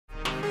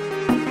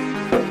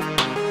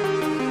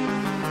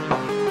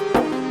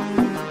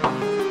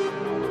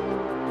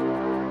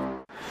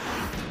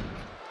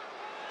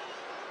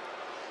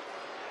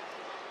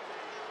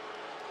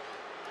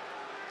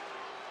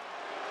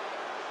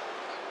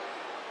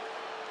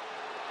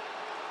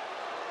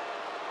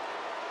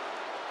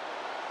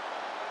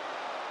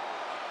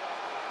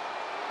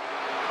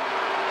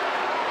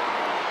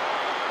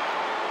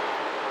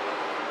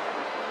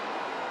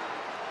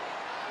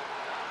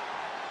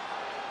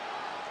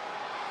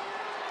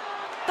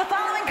The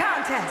following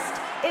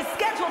contest is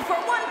scheduled for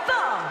one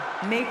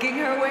fall. Making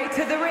her way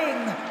to the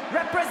ring,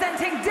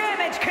 representing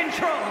Damage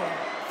Control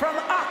from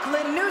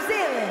Auckland, New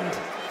Zealand,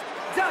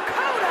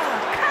 Dakota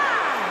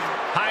Kai.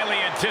 Highly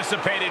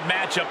anticipated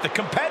matchup. The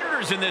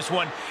competitors in this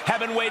one have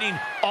been waiting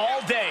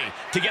all day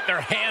to get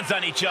their hands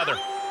on each other.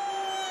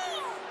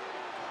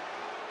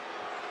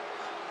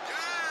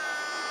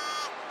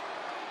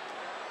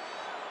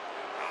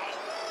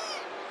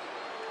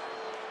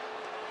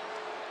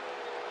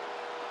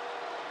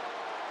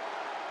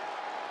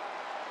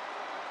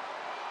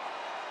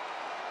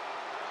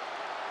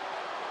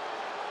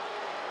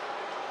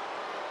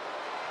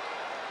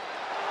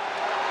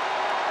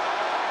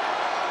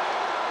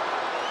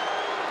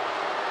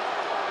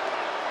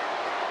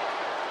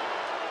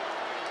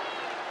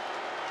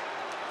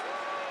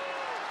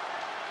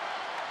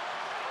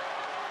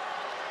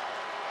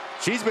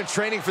 She's been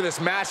training for this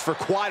match for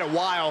quite a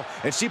while,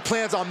 and she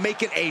plans on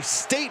making a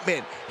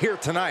statement here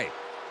tonight.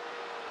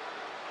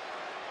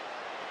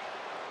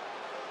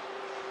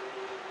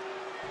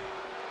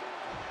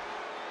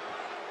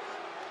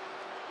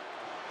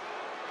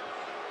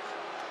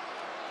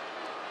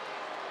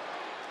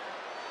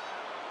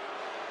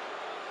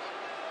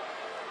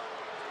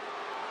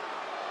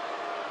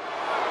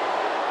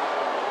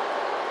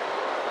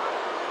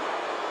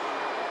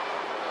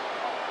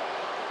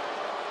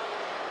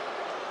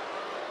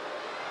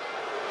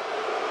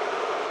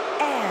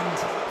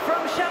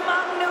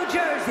 New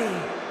Jersey,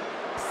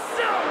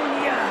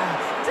 Sonya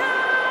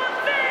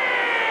Deville!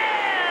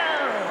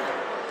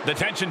 The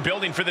tension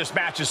building for this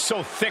match is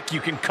so thick you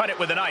can cut it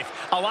with a knife.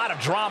 A lot of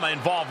drama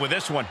involved with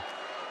this one.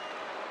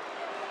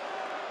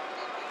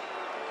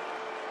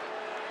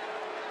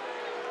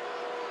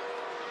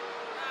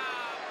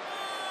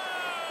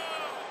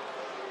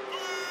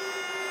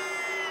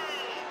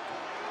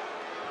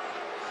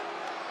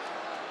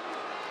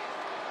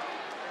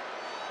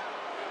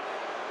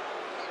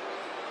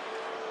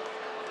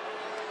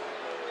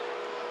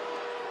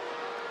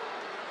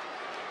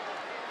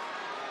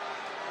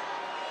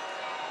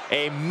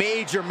 A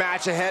major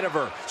match ahead of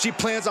her. She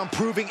plans on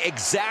proving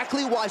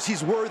exactly why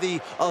she's worthy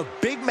of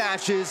big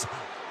matches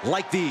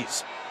like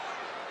these.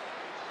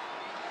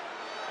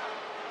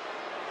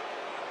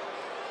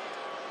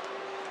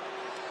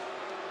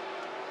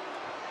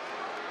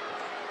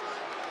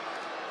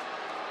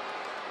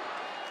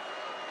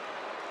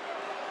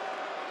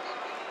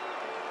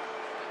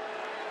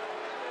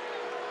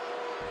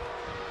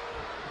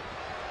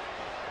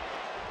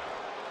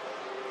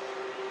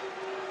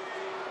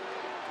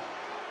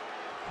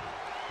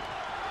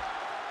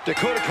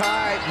 Dakota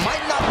Kai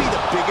might not be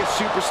the biggest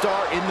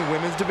superstar in the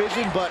women's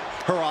division, but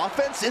her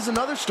offense is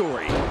another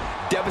story.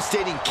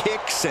 Devastating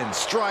kicks and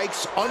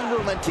strikes,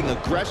 unrelenting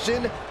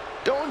aggression.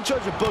 Don't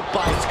judge a book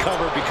by its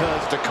cover,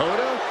 because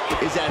Dakota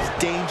is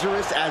as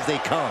dangerous as they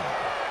come.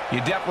 You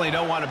definitely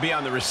don't want to be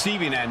on the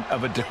receiving end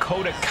of a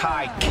Dakota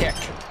Kai kick.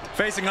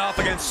 Facing off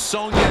against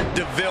Sonya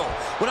Deville.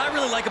 What I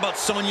really like about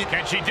Sonya...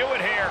 Can she do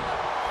it here?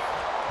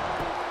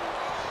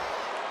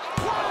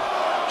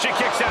 She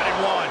kicks out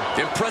in one.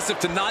 Impressive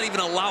to not even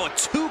allow a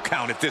 2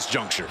 count at this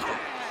juncture.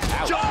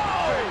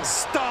 Oh,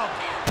 stomp.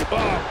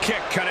 Oh,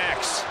 kick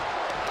connects.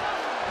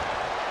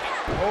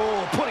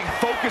 Oh, putting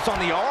focus on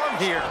the arm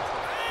here.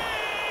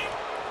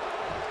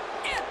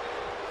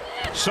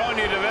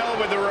 Sonya Deville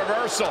with the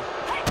reversal.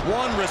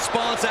 One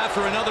response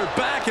after another.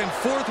 Back and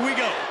forth we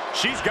go.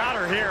 She's got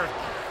her here.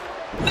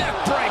 Neck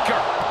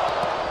breaker.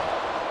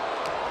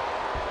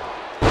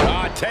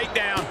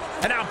 Takedown.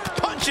 And now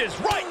punches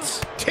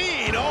right.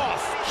 Teed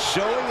off.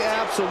 Showing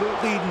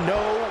absolutely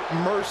no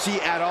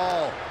mercy at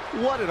all.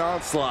 What an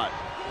onslaught.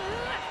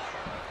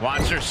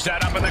 Wants her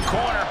set up in the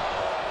corner.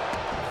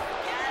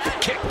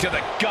 Kick to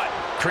the gut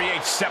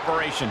creates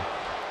separation.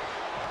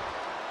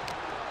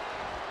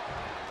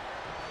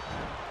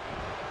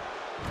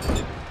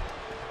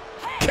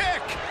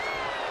 Kick.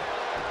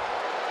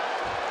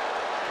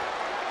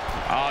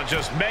 Oh,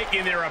 just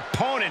making their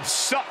opponent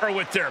suffer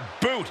with their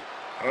boot.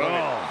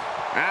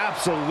 Oh,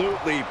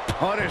 absolutely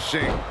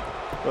punishing.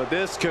 But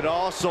this could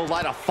also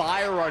light a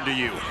fire under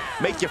you,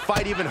 make you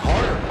fight even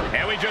harder.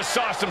 And we just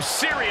saw some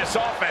serious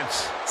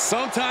offense.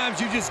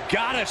 Sometimes you just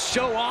gotta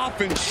show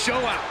off and show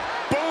out.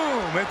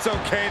 Boom! It's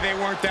okay, they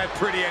weren't that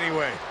pretty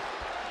anyway.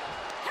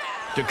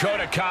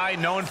 Dakota Kai,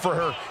 known for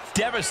her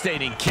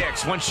devastating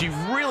kicks. When she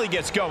really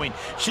gets going,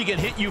 she can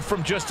hit you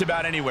from just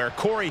about anywhere.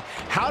 Corey,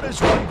 how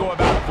does one go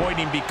about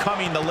avoiding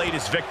becoming the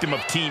latest victim of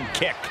team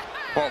kick?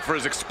 Well, for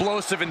as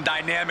explosive and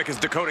dynamic as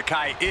Dakota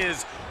Kai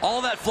is, all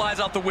that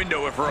flies out the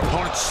window if her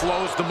opponent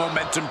slows the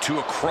momentum to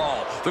a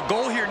crawl. The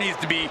goal here needs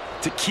to be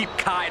to keep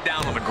Kai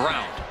down on the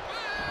ground.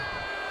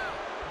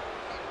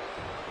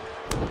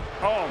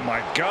 Oh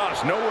my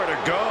gosh, nowhere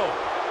to go.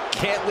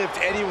 Can't lift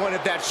anyone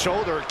at that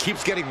shoulder. It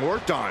keeps getting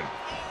worked on.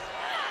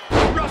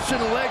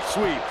 Russian leg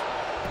sweep.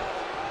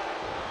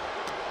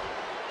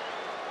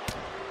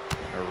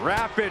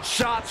 Rapid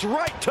shots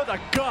right to the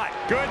gut.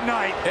 Good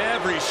night.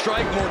 Every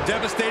strike more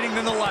devastating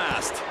than the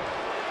last.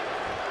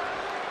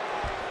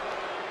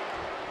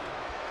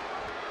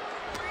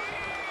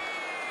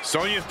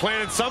 Sonya's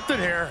planning something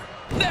here.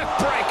 Neck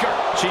breaker.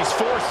 She's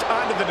forced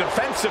onto the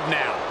defensive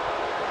now.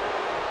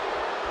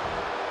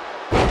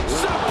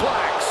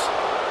 Suplex.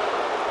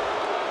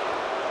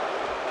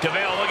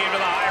 Deville looking for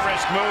the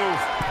high-risk move.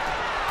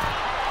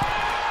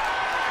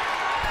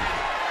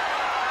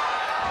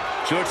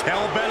 She looks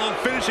hell-bent on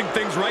finishing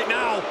things right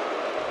now.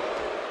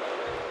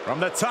 From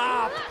the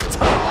top,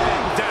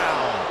 and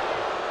down.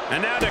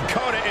 And now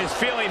Dakota is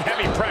feeling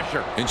heavy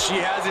pressure. And she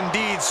has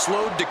indeed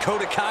slowed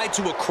Dakota Kai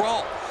to a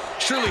crawl.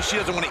 Surely she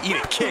doesn't want to eat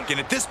a kick, and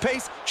at this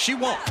pace, she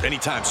won't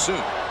anytime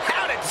soon.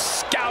 Outed,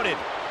 scouted.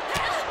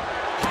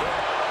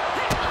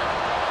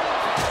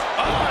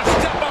 Oh,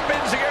 step up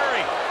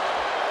enziguri.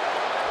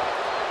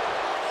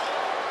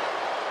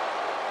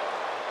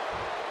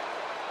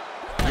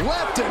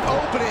 Left an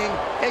opening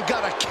and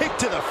got a kick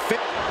to the face.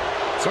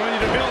 Sonya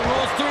Deville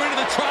rolls through into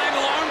the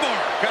triangle armbar.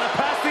 Gotta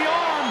pass the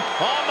arm.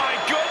 Oh my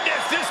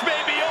goodness, this may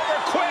be over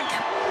quick.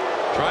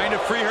 Trying to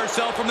free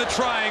herself from the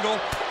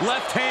triangle.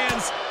 Left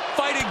hands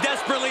fighting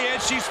desperately,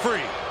 and she's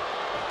free.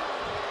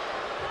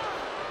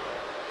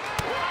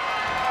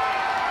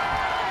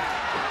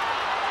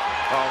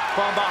 Oh,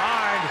 from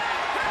behind.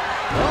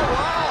 Oh,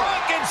 wow.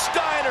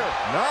 Frankensteiner.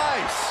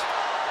 Nice.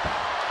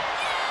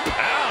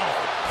 Ow.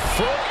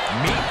 Foot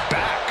meet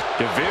back.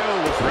 Deville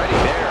was ready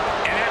there.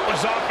 And that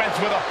was offense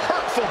with a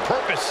hurtful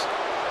purpose.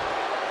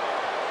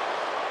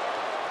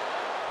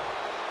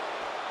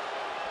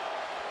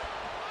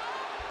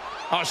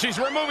 Oh, she's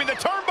removing the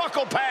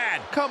turnbuckle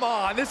pad. Come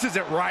on, this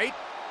isn't right.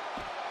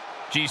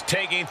 She's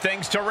taking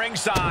things to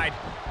ringside.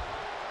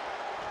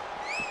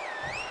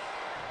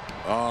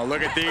 Oh,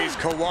 look at these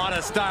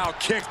Kawada-style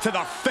kicks to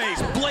the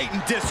face.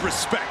 Blatant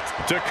disrespect.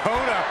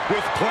 Dakota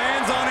with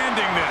plans on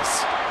ending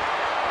this.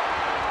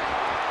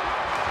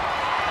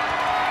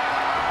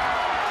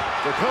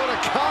 Dakota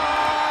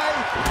Kai.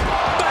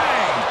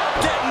 Bang!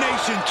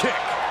 Detonation kick.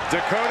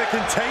 Dakota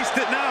can taste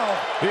it now.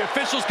 The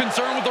official's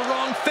concerned with the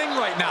wrong thing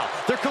right now.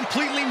 They're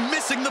completely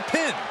missing the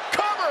pin.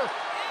 Cover!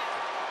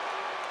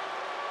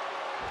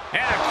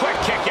 And a quick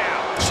kick out.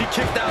 She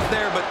kicked out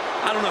there, but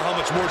I don't know how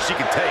much more she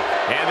can take.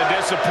 And the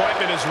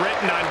disappointment is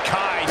written on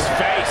Kai's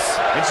face.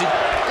 And she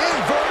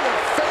inverted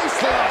face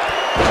lock.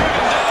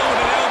 Taken down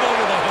with an elbow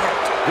to the heart.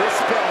 This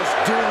spell's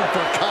doomed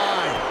for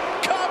Kai.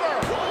 Cover!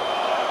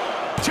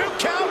 2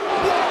 count.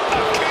 A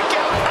kick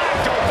out. I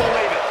don't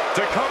believe it.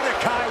 Dakota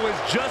Kai was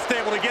just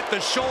able to get the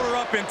shoulder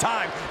up in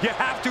time. You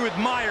have to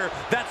admire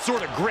that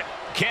sort of grit.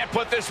 Can't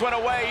put this one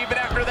away even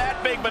after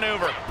that big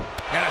maneuver.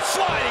 And a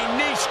sliding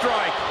knee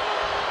strike.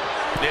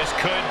 This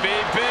could be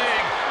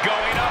big.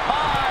 Going up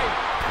high.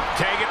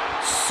 Take it.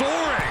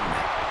 Soaring.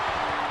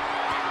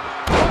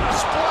 What a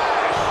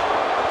splash.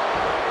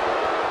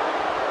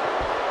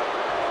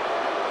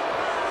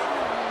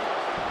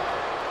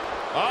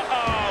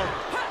 Uh-oh.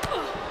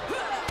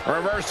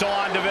 Reversal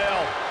on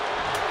Deville.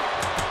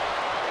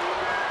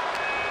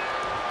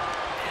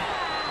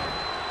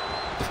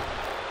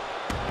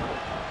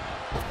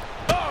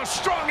 Oh,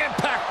 strong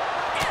impact.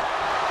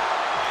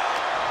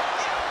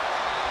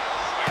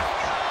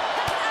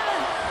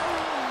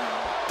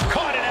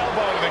 Caught an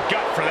elbow to the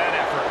gut for that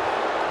effort.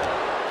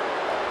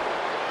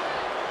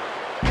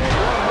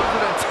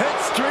 An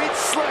intense street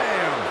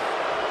slam.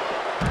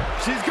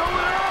 She's going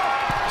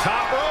up.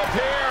 Top rope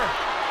here.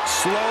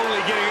 Slowly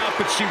getting up,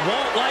 but she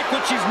won't like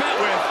what she's met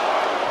with.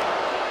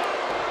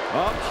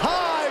 Up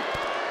high.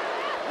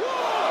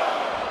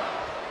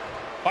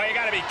 Oh, you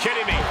gotta be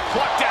kidding me.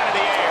 Plucked out of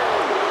the air.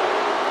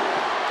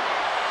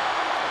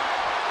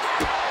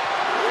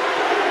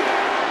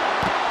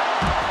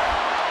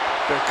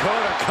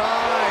 Dakota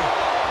Kai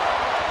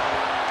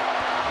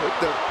with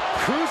the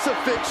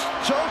crucifix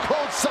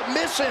chokehold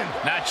submission.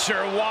 Not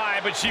sure why,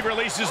 but she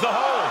releases the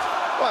hold.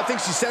 Well, I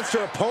think she sensed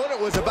her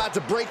opponent was about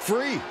to break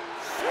free.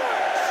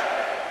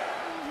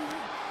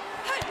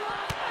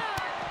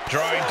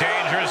 Drawing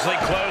dangerously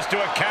close to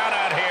a count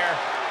out here.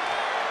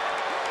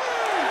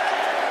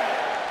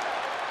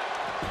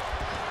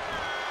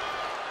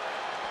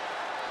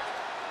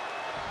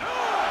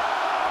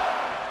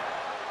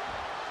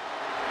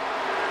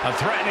 A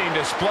threatening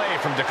display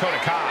from Dakota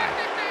Kai.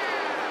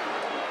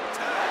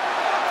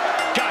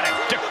 Got it.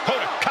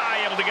 Dakota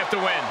Kai able to get the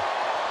win.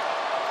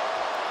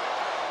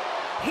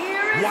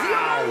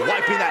 Wow,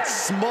 wiping that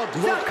smug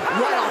look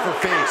right off her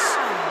face.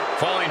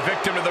 Falling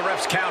victim to the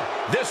ref's count.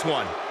 This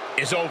one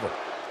is over.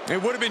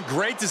 It would have been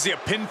great to see a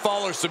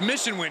pinfall or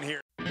submission win here.